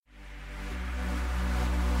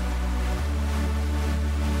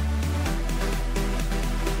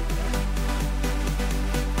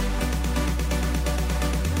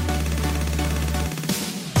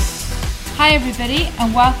Hi everybody,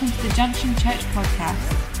 and welcome to the Junction Church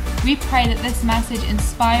podcast. We pray that this message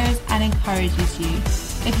inspires and encourages you.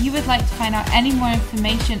 If you would like to find out any more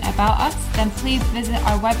information about us, then please visit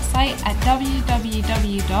our website at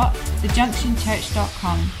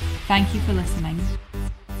www.thejunctionchurch.com. Thank you for listening.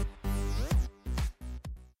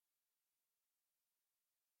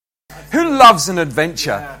 Who loves an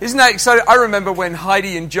adventure? Isn't that exciting? I remember when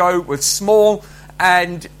Heidi and Joe were small,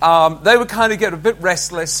 and they would kind of get a bit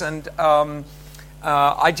restless, and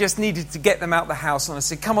I just needed to get them out of the house, and I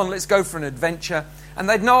said, come on, let's go for an adventure. And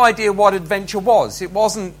they had no idea what adventure was. It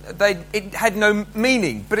had no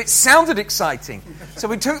meaning, but it sounded exciting. So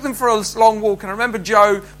we took them for a long walk, and I remember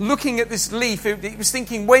Joe looking at this leaf. He was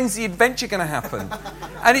thinking, when's the adventure going to happen?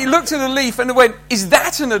 And he looked at the leaf and went, is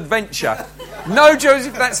that an adventure? No,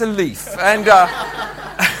 Joseph, that's a leaf. And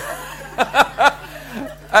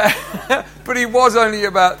but he was only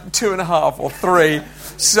about 2.5 or 3,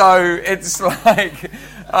 so it's like...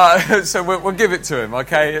 so we'll give it to him,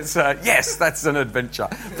 okay? It's yes, that's an adventure.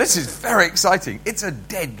 This is very exciting. It's a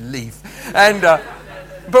dead leaf, and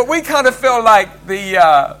but we kind of feel like the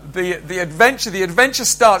adventure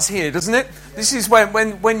starts here, doesn't it? This is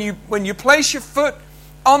when you place your foot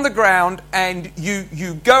on the ground and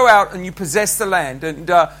you go out and you possess the land. And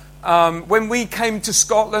when we came to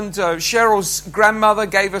Scotland, Cheryl's grandmother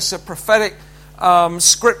gave us a prophetic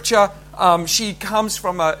scripture. She comes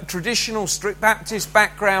from a traditional strict Baptist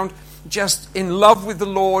background, just in love with the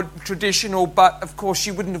Lord, traditional, but of course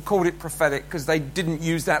she wouldn't have called it prophetic because they didn't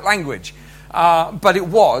use that language. But it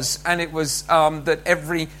was, and it was that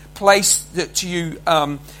every place that you,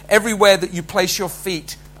 everywhere that you place your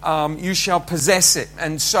feet, you shall possess it.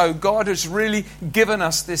 And so God has really given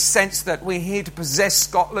us this sense that we're here to possess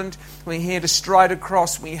Scotland. We're here to stride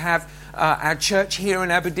across. We have our church here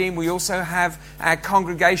in Aberdeen. We also have our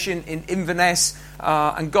congregation in Inverness.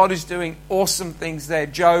 And God is doing awesome things there.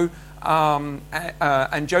 Joe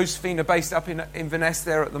and Josephine are based up in Inverness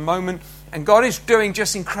there at the moment. And God is doing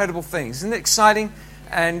just incredible things. Isn't it exciting?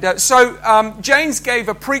 And so James gave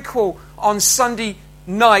a prequel on Sunday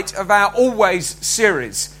night of our Always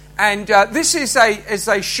series, and this is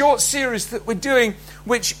a short series that we're doing,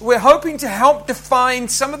 which we're hoping to help define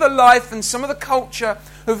some of the life and some of the culture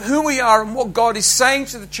of who we are and what God is saying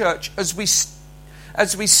to the church as we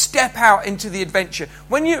step out into the adventure.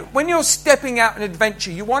 When you're stepping out an adventure,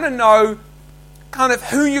 you want to know kind of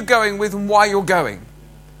who you're going with and why you're going,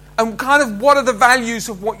 and kind of what are the values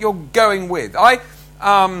of what you're going with.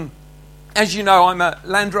 As you know, I'm a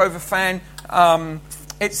Land Rover fan.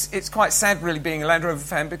 It's quite sad, really, being a Land Rover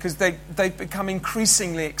fan, because they've become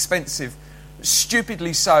increasingly expensive,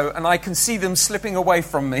 stupidly so, and I can see them slipping away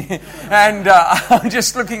from me. And I'm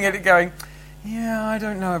just looking at it going, yeah, I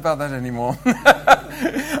don't know about that anymore.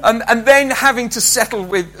 and then having to settle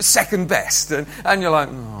with second best. And you're like,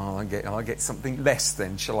 oh, I'll get something less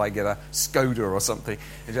then. Shall I get a Skoda or something?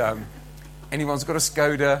 Anyone's got a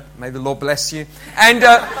Skoda, may the Lord bless you. And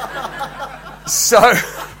so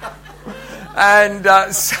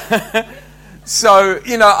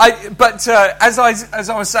you know, as I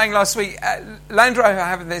was saying last week, Land Rover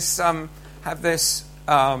have this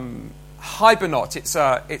Hibernaut. It's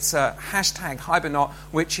a hashtag Hibernaut,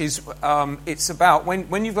 which is it's about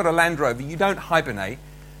when you've got a Land Rover, you don't hibernate.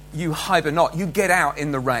 You hibernate. You get out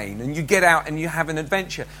in the rain, and you get out and you have an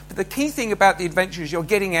adventure. But the key thing about the adventure is you're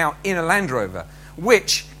getting out in a Land Rover,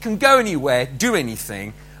 which can go anywhere, do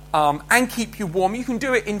anything, and keep you warm. You can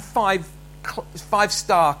do it in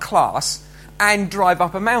five-star class and drive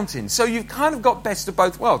up a mountain. So you've kind of got best of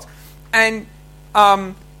both worlds. And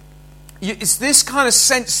it's this kind of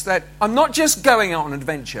sense that I'm not just going out on an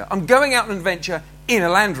adventure. I'm going out on an adventure in a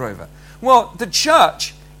Land Rover. Well, the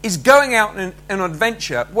church is going out on an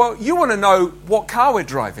adventure. Well, you want to know what car we're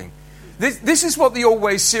driving. This is what the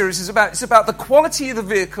Always series is about. It's about the quality of the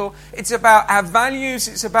vehicle. It's about our values.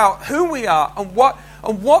 It's about who we are and what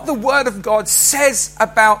the Word of God says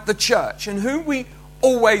about the church and who we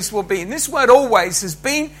always will be. And this word always has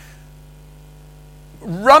been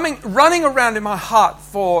running around in my heart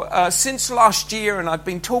for since last year, and I've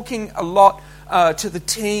been talking a lot to the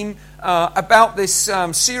team about this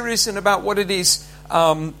series and about what it is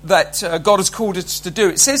that God has called us to do.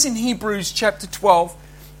 It says in Hebrews chapter 12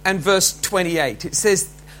 and verse 28, it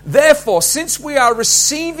says, therefore, since we are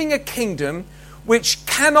receiving a kingdom which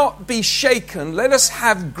cannot be shaken, let us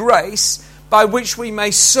have grace by which we may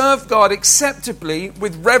serve God acceptably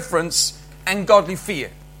with reverence and godly fear.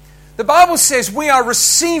 The Bible says we are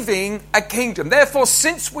receiving a kingdom. Therefore,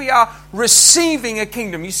 since we are receiving a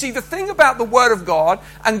kingdom, you see, the thing about the Word of God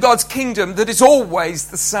and God's kingdom that is always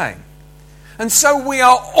the same. And so we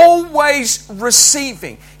are always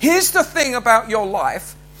receiving. Here's the thing about your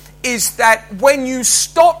life, is that when you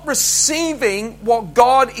stop receiving what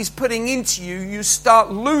God is putting into you, you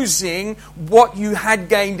start losing what you had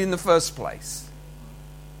gained in the first place.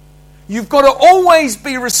 You've got to always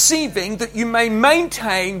be receiving that you may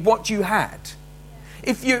maintain what you had.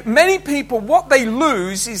 Many people, what they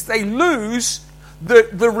lose is they lose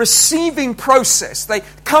the receiving process. They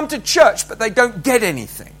come to church, but they don't get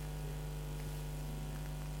anything.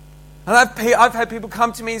 And I've had people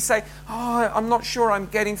come to me and say, I'm not sure I'm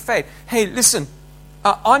getting fed. Hey, listen,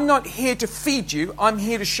 I'm not here to feed you. I'm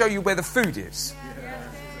here to show you where the food is.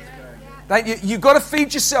 You've got to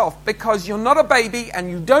feed yourself, because you're not a baby and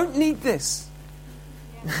you don't need this.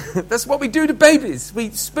 That's what we do to babies. We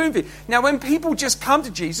spoon feed. Now, when people just come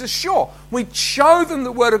to Jesus, sure, we show them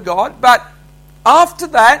the Word of God, but after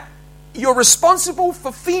that, you're responsible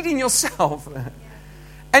for feeding yourself.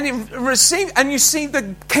 And you see,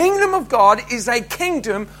 the kingdom of God is a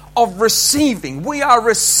kingdom of receiving. We are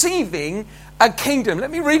receiving a kingdom. Let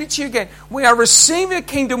me read it to you again. We are receiving a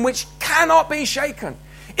kingdom which cannot be shaken.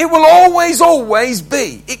 It will always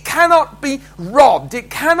be. It cannot be robbed. It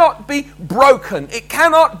cannot be broken. It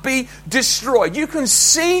cannot be destroyed. You can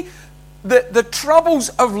see the troubles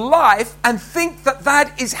of life and think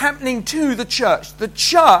that is happening to the church. The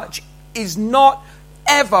church is not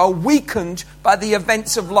ever weakened by the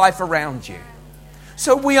events of life around you.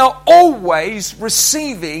 So we are always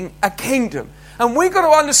receiving a kingdom. And we've got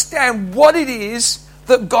to understand what it is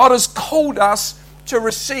that God has called us to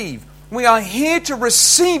receive. We are here to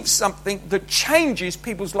receive something that changes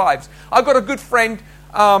people's lives. I've got a good friend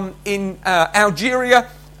in Algeria,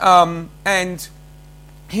 and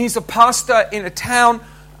he's a pastor in a town.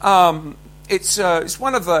 It's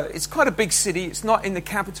quite a big city. It's not in the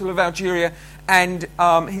capital of Algeria, and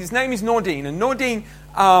his name is Nordine. And Nordine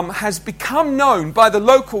has become known by the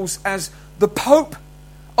locals as the Pope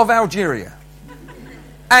of Algeria,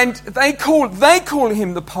 and they call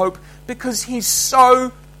him the Pope because he's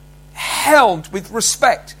so held with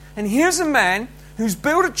respect. And here's a man who's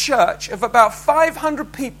built a church of about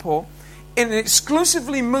 500 people in an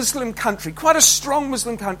exclusively Muslim country, quite a strong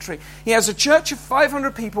Muslim country. He has a church of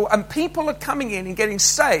 500 people, and people are coming in and getting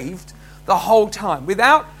saved the whole time.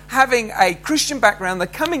 Without having a Christian background, they're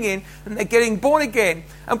coming in and they're getting born again.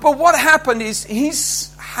 But what happened is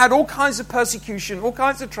he's had all kinds of persecution, all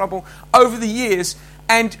kinds of trouble over the years.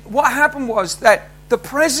 And what happened was that the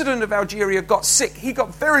president of Algeria got sick. He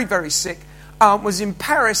got very, very sick. Was in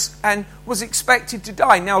Paris and was expected to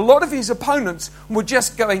die. Now, a lot of his opponents were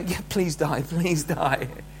just going, yeah, please die, please die.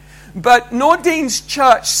 But Nordine's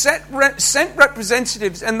church sent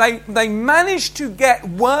representatives, and they managed to get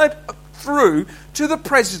word through to the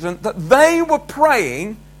president that they were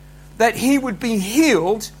praying that he would be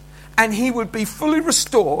healed and he would be fully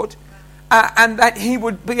restored, and that he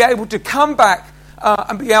would be able to come back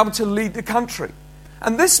and be able to lead the country.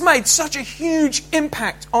 And this made such a huge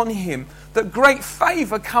impact on him that great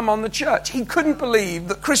favor come on the church. He couldn't believe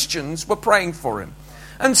that Christians were praying for him.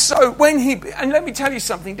 And so and let me tell you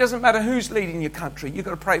something, it doesn't matter who's leading your country, you've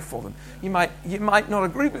got to pray for them. You might not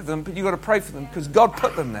agree with them, but you've got to pray for them because God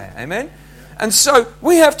put them there. Amen? And so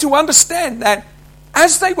we have to understand that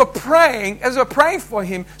as they were praying for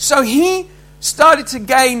him, so he started to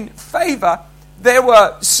gain favor. There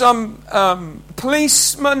were some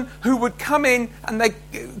policemen who would come in and they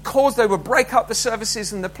would break up the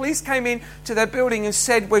services, and the police came in to their building and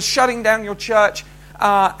said, we're shutting down your church.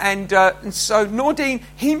 And so Nordine,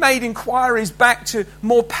 he made inquiries back to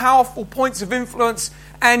more powerful points of influence,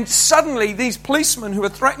 and suddenly these policemen who were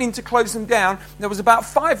threatening to close them down, there was about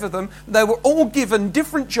 5 of them, they were all given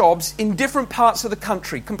different jobs in different parts of the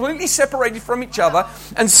country, completely separated from each other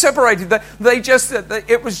and separated. There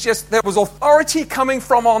was authority coming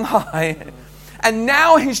from on high. And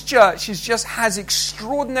now his church has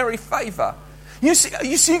extraordinary favor. You see,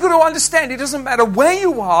 you've got to understand, it doesn't matter where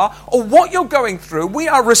you are or what you're going through, we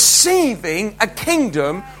are receiving a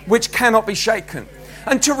kingdom which cannot be shaken.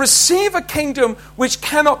 And to receive a kingdom which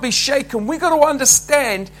cannot be shaken, we've got to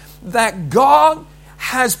understand that God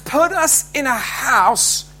has put us in a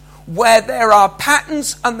house where there are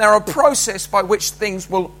patterns and there are processes by which things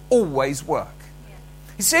will always work.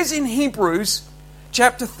 It says in Hebrews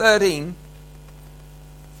chapter 13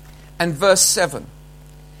 and verse 7.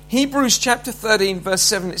 Hebrews chapter 13 verse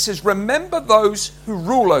 7, it says, remember those who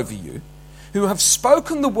rule over you, who have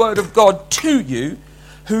spoken the word of God to you,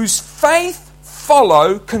 whose faith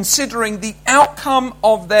follow considering the outcome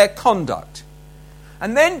of their conduct.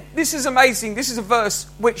 And then, this is amazing, this is a verse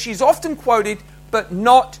which is often quoted but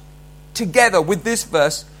not together with this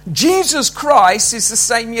verse, Jesus Christ is the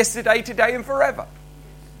same yesterday, today, and forever.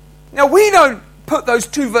 Now, we don't put those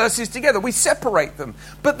two verses together. We separate them.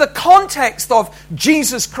 But the context of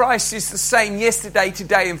Jesus Christ is the same yesterday,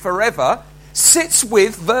 today, and forever sits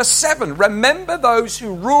with verse 7. Remember those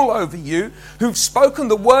who rule over you, who've spoken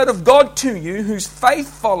the word of God to you, whose faith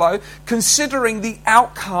follow, considering the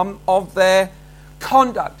outcome of their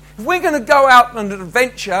conduct. If we're going to go out on an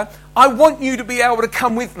adventure, I want you to be able to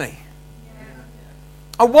come with me.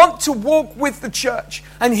 I want to walk with the church.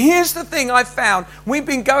 And here's the thing I found. We've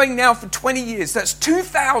been going now for 20 years. That's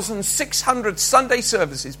 2,600 Sunday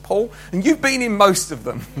services, Paul. And you've been in most of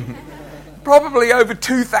them. Probably over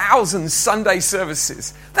 2,000 Sunday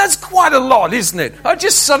services. That's quite a lot, isn't it? I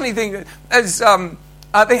just suddenly think, as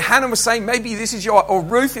I think Hannah was saying, maybe this is or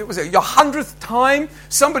Ruth, it was your 100th time.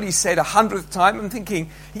 Somebody said 100th time. I'm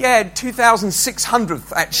thinking, yeah,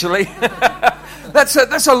 2,600th actually.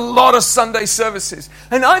 That's a lot of Sunday services.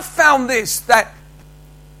 And I found this, that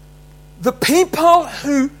the people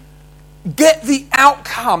who get the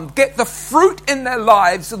outcome, get the fruit in their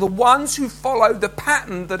lives, are the ones who follow the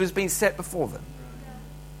pattern that has been set before them.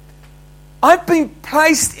 I've been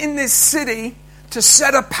placed in this city to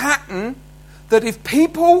set a pattern that if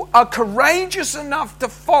people are courageous enough to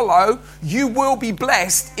follow, you will be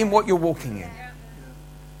blessed in what you're walking in.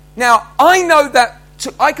 Now, I know that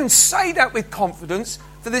I can say that with confidence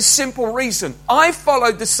for this simple reason. I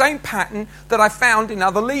followed the same pattern that I found in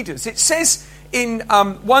other leaders. It says in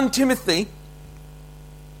 2 Timothy,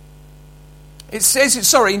 in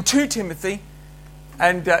 2 Timothy,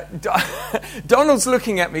 and Donald's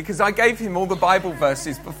looking at me because I gave him all the Bible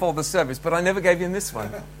verses before the service, but I never gave him this one.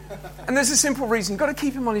 And there's a simple reason. You've got to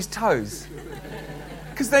keep him on his toes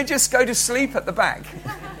because they just go to sleep at the back.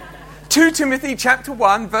 2 Timothy chapter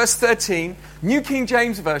 1, verse 13, New King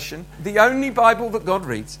James Version, the only Bible that God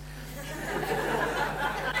reads.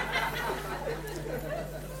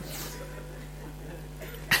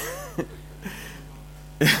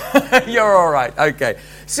 You're all right. Okay. It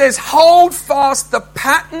says, hold fast the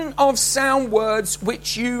pattern of sound words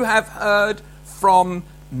which you have heard from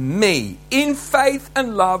me, in faith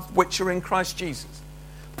and love which are in Christ Jesus.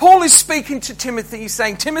 Paul is speaking to Timothy. He's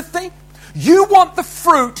saying, Timothy, you want the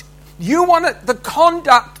fruit, you want the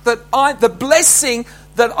conduct the blessing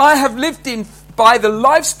that I have lived in by the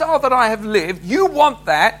lifestyle that I have lived. You want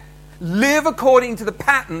that. Live according to the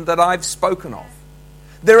pattern that I've spoken of.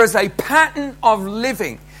 There is a pattern of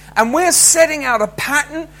living. And we're setting out a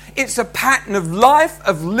pattern. It's a pattern of life,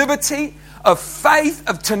 of liberty, of faith,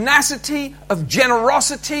 of tenacity, of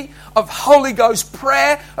generosity, of Holy Ghost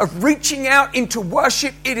prayer, of reaching out into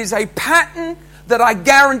worship. It is a pattern that I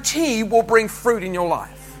guarantee will bring fruit in your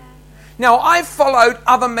life. Now, I've followed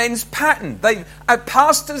other men's pattern. They are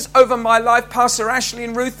pastors over my life. Pastor Ashley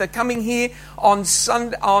and Ruth, they're coming here on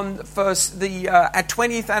Sunday, at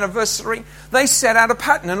 20th anniversary. They set out a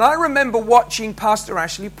pattern. And I remember watching Pastor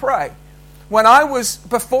Ashley pray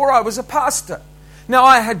before I was a pastor. Now,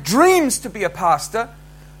 I had dreams to be a pastor,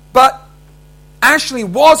 but Ashley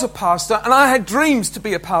was a pastor, and I had dreams to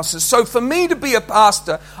be a pastor. So for me to be a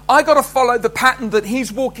pastor, I got to follow the pattern that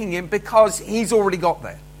he's walking in because he's already got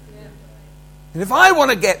there. And if I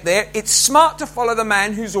want to get there, it's smart to follow the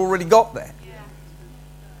man who's already got there.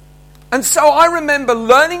 And so I remember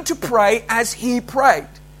learning to pray as he prayed.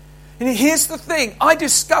 And here's the thing. I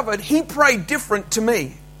discovered he prayed different to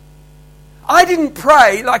me. I didn't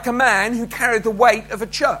pray like a man who carried the weight of a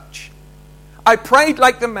church. I prayed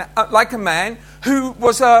like a man who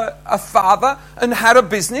was a father and had a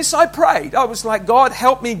business. I prayed. I was like, God,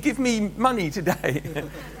 help me, give me money today.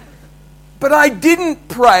 But I didn't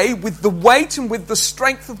pray with the weight and with the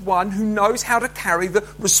strength of one who knows how to carry the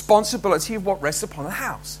responsibility of what rests upon a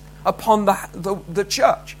house, upon the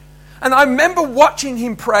church. And I remember watching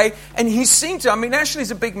him pray, and he seemed to, Ashley's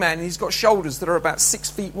a big man, and he's got shoulders that are about 6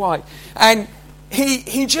 feet wide. And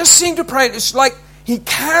he just seemed to pray, it's like he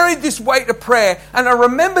carried this weight of prayer. And I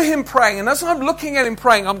remember him praying, and as I'm looking at him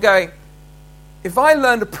praying, I'm going, if I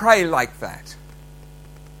learn to pray like that,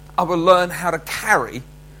 I will learn how to carry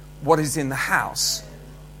what is in the house,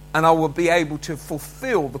 and I will be able to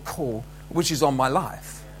fulfill the call which is on my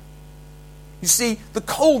life. You see, the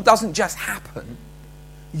call doesn't just happen.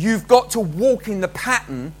 You've got to walk in the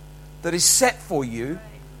pattern that is set for you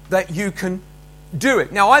that you can do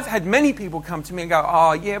it. Now, I've had many people come to me and go,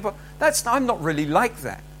 oh yeah, but I'm not really like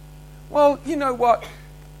that. Well, you know what?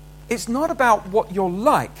 It's not about what you're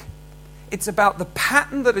like. It's about the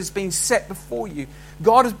pattern that has been set before you.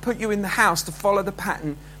 God has put you in the house to follow the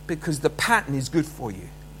pattern because the pattern is good for you.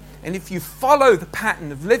 And if you follow the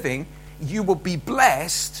pattern of living, you will be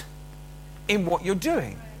blessed in what you're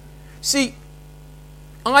doing. See,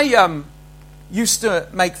 I used to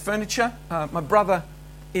make furniture. My brother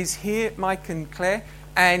is here, Mike and Claire.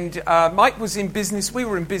 And Mike was in business. We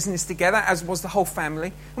were in business together, as was the whole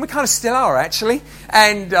family. And we kind of still are, actually.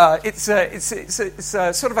 And it's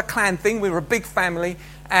a sort of a clan thing. We were a big family.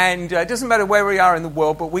 And it doesn't matter where we are in the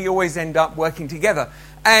world, but we always end up working together.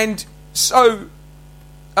 And so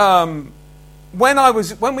when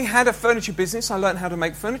we had a furniture business, I learned how to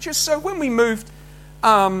make furniture. So when we moved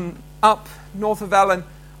up north of Allen,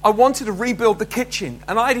 I wanted to rebuild the kitchen.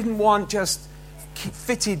 And I didn't want just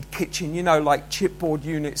fitted kitchen, like chipboard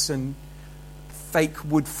units and fake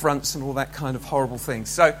wood fronts and all that kind of horrible thing.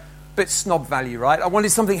 So, bit snob value, right? I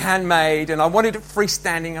wanted something handmade, and I wanted it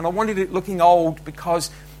freestanding, and I wanted it looking old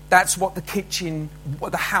because that's what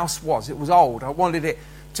the house was. It was old. I wanted it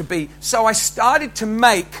to be. So I started to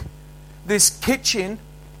make this kitchen,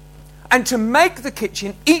 and to make the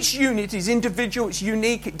kitchen, each unit is individual, it's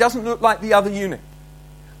unique, it doesn't look like the other unit.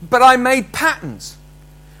 But I made patterns.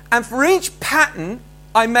 And for each pattern,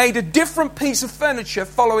 I made a different piece of furniture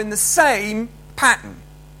following the same pattern.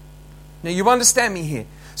 Now, you understand me here.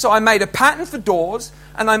 So I made a pattern for doors,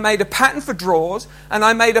 and I made a pattern for drawers, and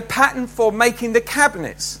I made a pattern for making the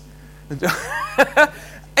cabinets.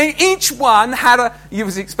 And each one had you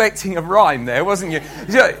was expecting a rhyme there, wasn't you?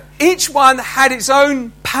 Each one had its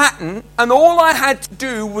own pattern, and all I had to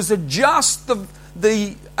do was adjust the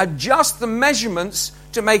measurements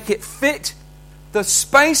to make it fit the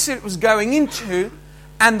space it was going into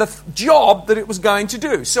and the job that it was going to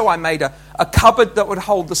do. So I made a cupboard that would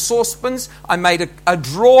hold the saucepans. I made a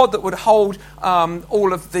drawer that would hold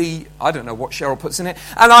all of the, I don't know what Cheryl puts in it.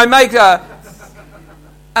 And I made a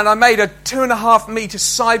 2.5 meter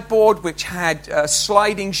sideboard which had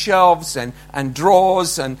sliding shelves and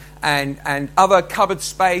drawers and other cupboard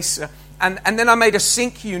space. And then I made a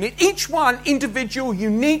sink unit, each one individual,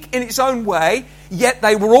 unique in its own way, yet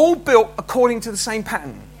they were all built according to the same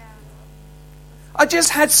pattern. Yeah. I just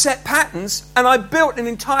had set patterns, and I built an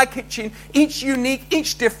entire kitchen, each unique,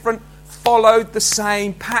 each different, followed the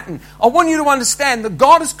same pattern. I want you to understand that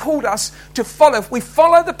God has called us to follow. If we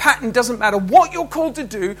follow the pattern, doesn't matter what you're called to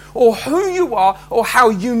do, or who you are, or how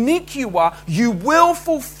unique you are, you will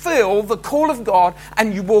fulfill the call of God,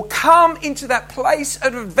 and you will come into that place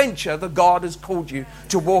of adventure that God has called you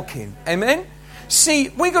to walk in. Amen? See,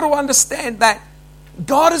 we've got to understand that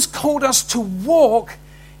God has called us to walk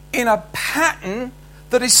in a pattern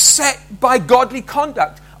that is set by godly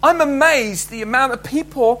conduct. I'm amazed the amount of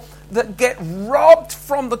people that get robbed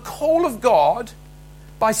from the call of God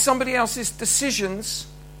by somebody else's decisions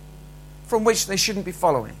from which they shouldn't be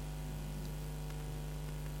following.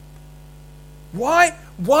 Why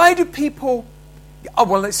do people... Oh,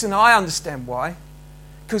 well, listen, I understand why.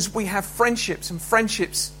 Because we have friendships, and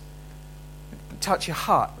friendships touch your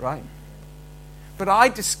heart, right? But I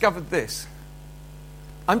discovered this.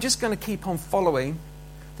 I'm just going to keep on following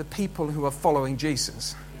the people who are following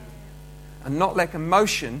Jesus and not let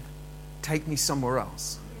emotion take me somewhere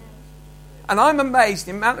else. And I'm amazed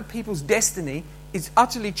the amount of people's destiny is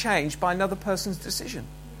utterly changed by another person's decision.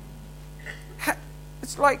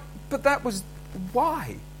 It's like, but that was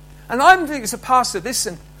why? And I'm thinking as a pastor, this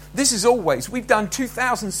is always, we've done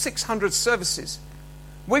 2,600 services.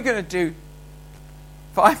 We're going to do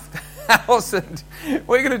 5,000.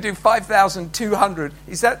 We're going to do 5,200.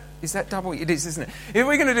 Is that double? It is, isn't it? If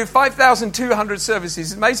we're going to do 5,200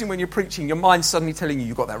 services, it's amazing when you're preaching, your mind's suddenly telling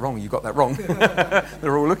you got that wrong, you got that wrong.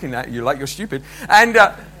 They're all looking at you like you're stupid. And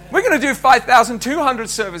we're going to do 5,200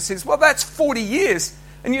 services. Well, that's 40 years.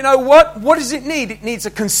 And you know what? What does it need? It needs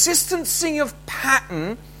a consistency of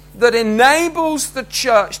pattern that enables the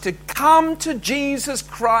church to come to Jesus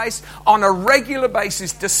Christ on a regular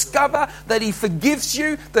basis, discover that He forgives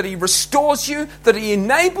you, that He restores you, that He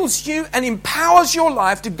enables you and empowers your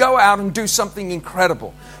life to go out and do something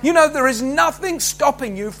incredible. You know, there is nothing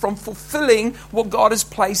stopping you from fulfilling what God has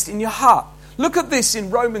placed in your heart. Look at this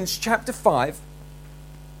in Romans chapter 5.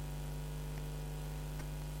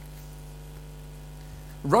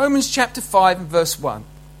 Romans chapter 5 and verse 1.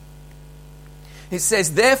 It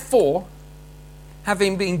says, therefore,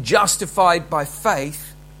 having been justified by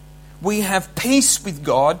faith, we have peace with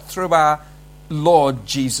God through our Lord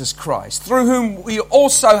Jesus Christ, through whom we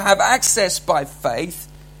also have access by faith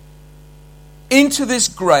into this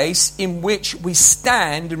grace in which we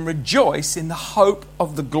stand and rejoice in the hope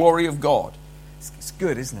of the glory of God. It's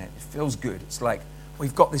good, isn't it? It feels good. It's like,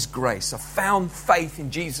 we've got this grace. I've found faith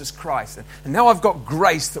in Jesus Christ, and now I've got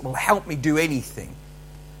grace that will help me do anything.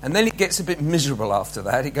 And then it gets a bit miserable after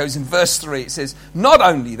that. It goes in verse 3. It says, not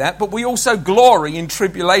only that, but we also glory in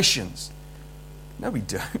tribulations. No, we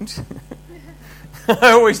don't.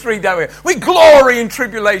 I always read that way. We glory in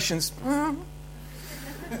tribulations.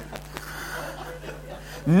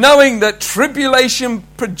 Knowing that tribulation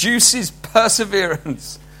produces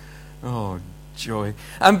perseverance. Oh, joy.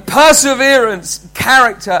 And perseverance,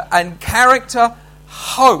 character, and character,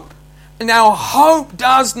 hope. Now, hope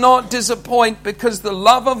does not disappoint because the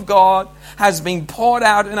love of God has been poured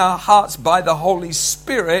out in our hearts by the Holy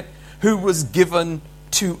Spirit who was given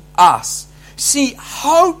to us. See,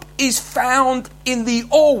 hope is found in the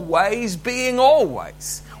always being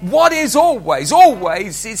always. What is always?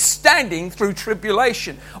 Always is standing through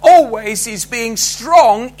tribulation. Always is being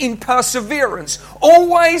strong in perseverance.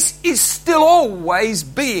 Always is still always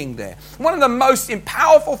being there. One of the most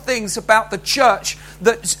powerful things about the church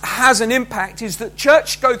that has an impact is that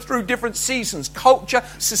church go through different seasons. Culture,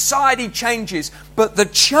 society changes. But the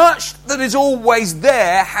church that is always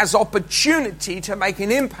there has opportunity to make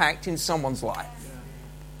an impact in someone's life.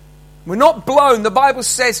 We're not blown. The Bible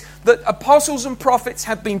says that apostles and prophets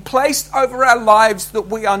have been placed over our lives, that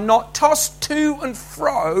we are not tossed to and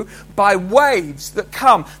fro by waves that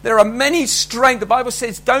come. There are many the Bible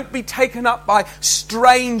says, don't be taken up by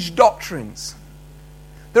strange doctrines.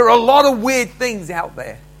 There are a lot of weird things out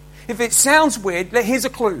there. If it sounds weird, here's a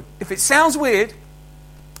clue. If it sounds weird,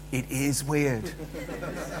 it is weird.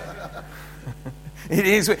 It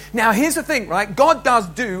is weird. Now here's the thing, right? God does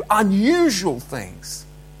do unusual things.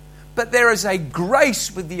 But there is a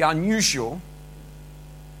grace with the unusual,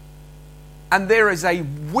 and there is a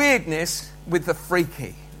weirdness with the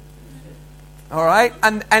freaky. All right?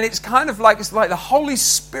 And it's kind of like, it's like the Holy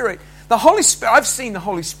Spirit. The Holy Spirit, I've seen the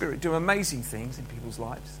Holy Spirit do amazing things in people's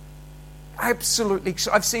lives. Absolutely.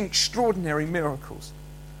 I've seen extraordinary miracles.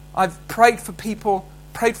 I've prayed for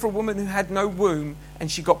a woman who had no womb, and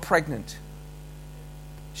she got pregnant.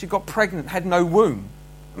 She got pregnant, had no womb.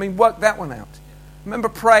 I mean, work that one out. I remember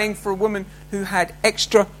praying for a woman who had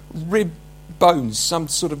extra rib bones, some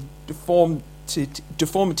sort of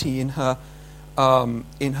deformity in her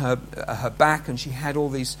back, and she had all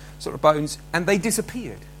these sort of bones, and they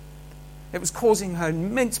disappeared. It was causing her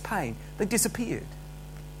immense pain. They disappeared.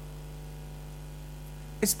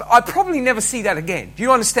 I probably never see that again. Do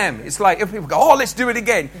you understand me? It's like if people go, "Oh, let's do it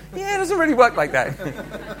again." Yeah, it doesn't really work like that.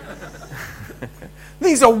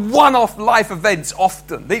 These are one-off life events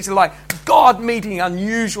often. These are like God meeting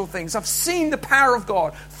unusual things. I've seen the power of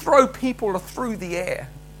God throw people through the air.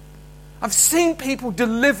 I've seen people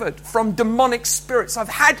delivered from demonic spirits. I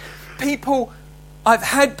had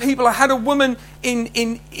a woman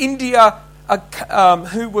in India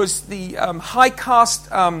who was the high caste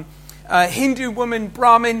Hindu woman,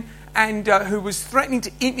 Brahmin, and who was threatening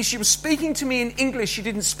to eat me. She was speaking to me in English. She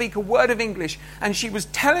didn't speak a word of English. And she was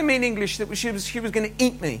telling me in English that she was going to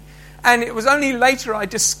eat me. And it was only later I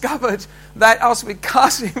discoveed that I was with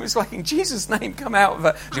Carson. It was like, in Jesus' name, come out of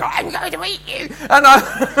her. She goes, "I'm going to eat you."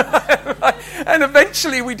 And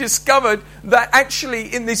eventually we discovered that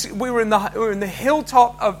actually we were in the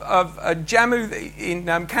hilltop of Jammu in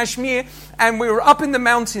Kashmir, and we were up in the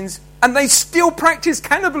mountains. And they still practice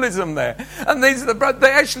cannibalism there. And they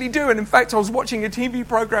actually do. And in fact, I was watching a TV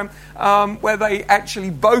program where they actually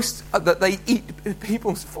boast that they eat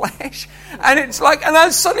people's flesh. And it's like, and I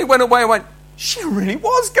suddenly went away and went, she really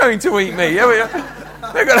was going to eat me.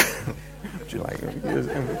 Would you like it?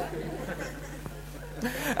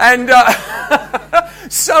 And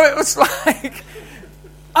so it was like,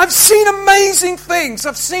 I've seen amazing things.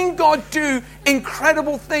 I've seen God do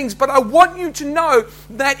incredible things. But I want you to know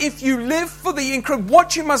that if you live for the incredible,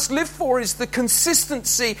 what you must live for is the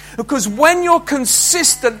consistency. Because when you're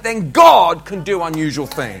consistent, then God can do unusual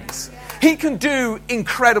things. He can do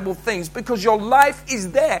incredible things because your life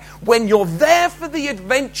is there. When you're there for the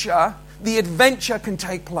adventure can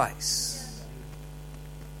take place.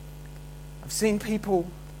 I've seen people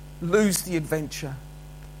lose the adventure.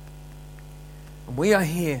 We are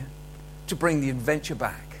here to bring the adventure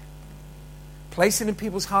back. Place it in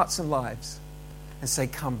people's hearts and lives and say,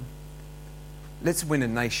 come, let's win a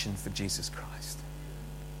nation for Jesus Christ.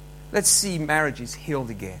 Let's see marriages healed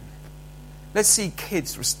again. Let's see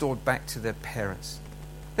kids restored back to their parents.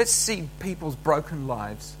 Let's see people's broken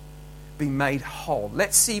lives be made whole.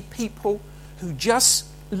 Let's see people who just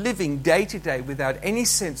living day to day without any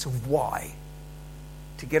sense of why,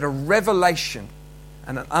 to get a revelation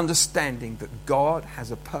and an understanding that God has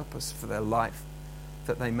a purpose for their life,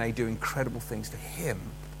 that they may do incredible things for Him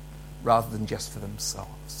rather than just for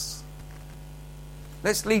themselves.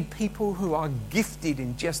 Let's lead people who are gifted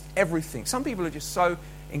in just everything. Some people are just so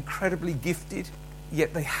incredibly gifted,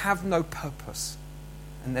 yet they have no purpose.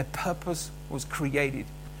 And their purpose was created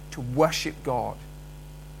to worship God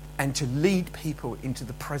and to lead people into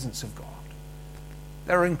the presence of God.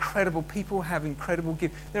 There are incredible people who have incredible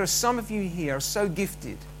gifts. There are some of you here are so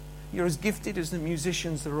gifted. You're as gifted as the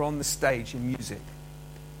musicians that are on the stage in music.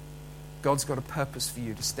 God's got a purpose for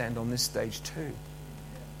you to stand on this stage too.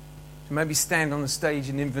 To maybe stand on the stage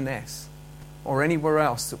in Inverness or anywhere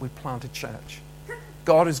else that we plant a church.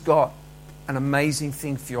 God has got an amazing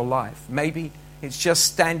thing for your life. Maybe it's just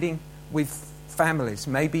standing with families.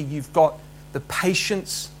 Maybe you've got the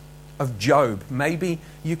patience of Job. Maybe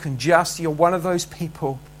you're one of those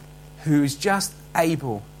people who is just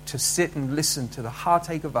able to sit and listen to the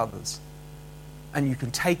heartache of others, and you can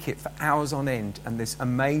take it for hours on end, and this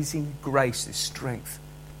amazing grace, this strength.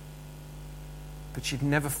 But you've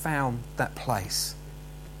never found that place.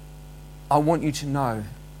 I want you to know,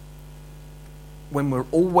 when we're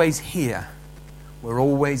always here, we're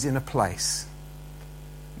always in a place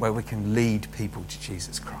where we can lead people to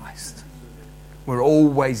Jesus Christ. We're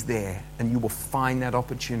always there, and you will find that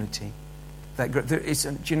opportunity.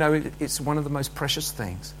 It's one of the most precious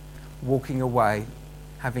things, walking away,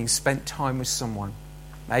 having spent time with someone.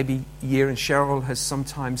 Maybe and Cheryl has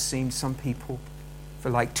sometimes seen some people for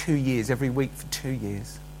like 2 years, every week for 2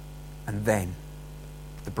 years. And then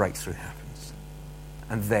the breakthrough happens.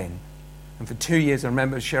 And for 2 years, I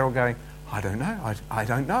remember Cheryl going, I don't know. I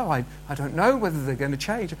don't know. I don't know whether they're going to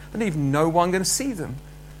change. I don't even know why I'm going to see them.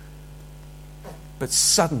 But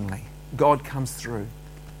suddenly, God comes through.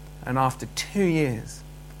 And after 2 years,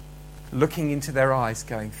 looking into their eyes,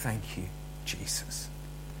 going, thank you, Jesus.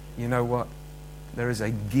 You know what? There is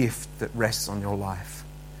a gift that rests on your life.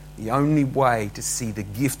 The only way to see the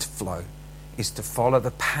gift flow is to follow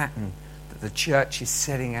the pattern that the church is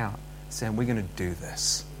setting out, saying, we're going to do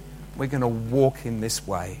this. We're going to walk in this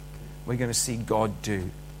way. We're going to see God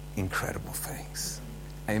do incredible things.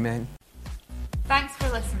 Amen. Thanks for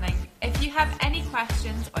listening. If you have any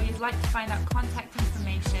questions or you'd like to find out contact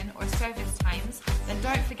information or service times, then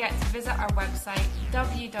don't forget to visit our website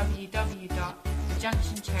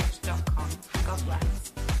www.thejunctionchurch.com. God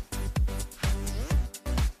bless.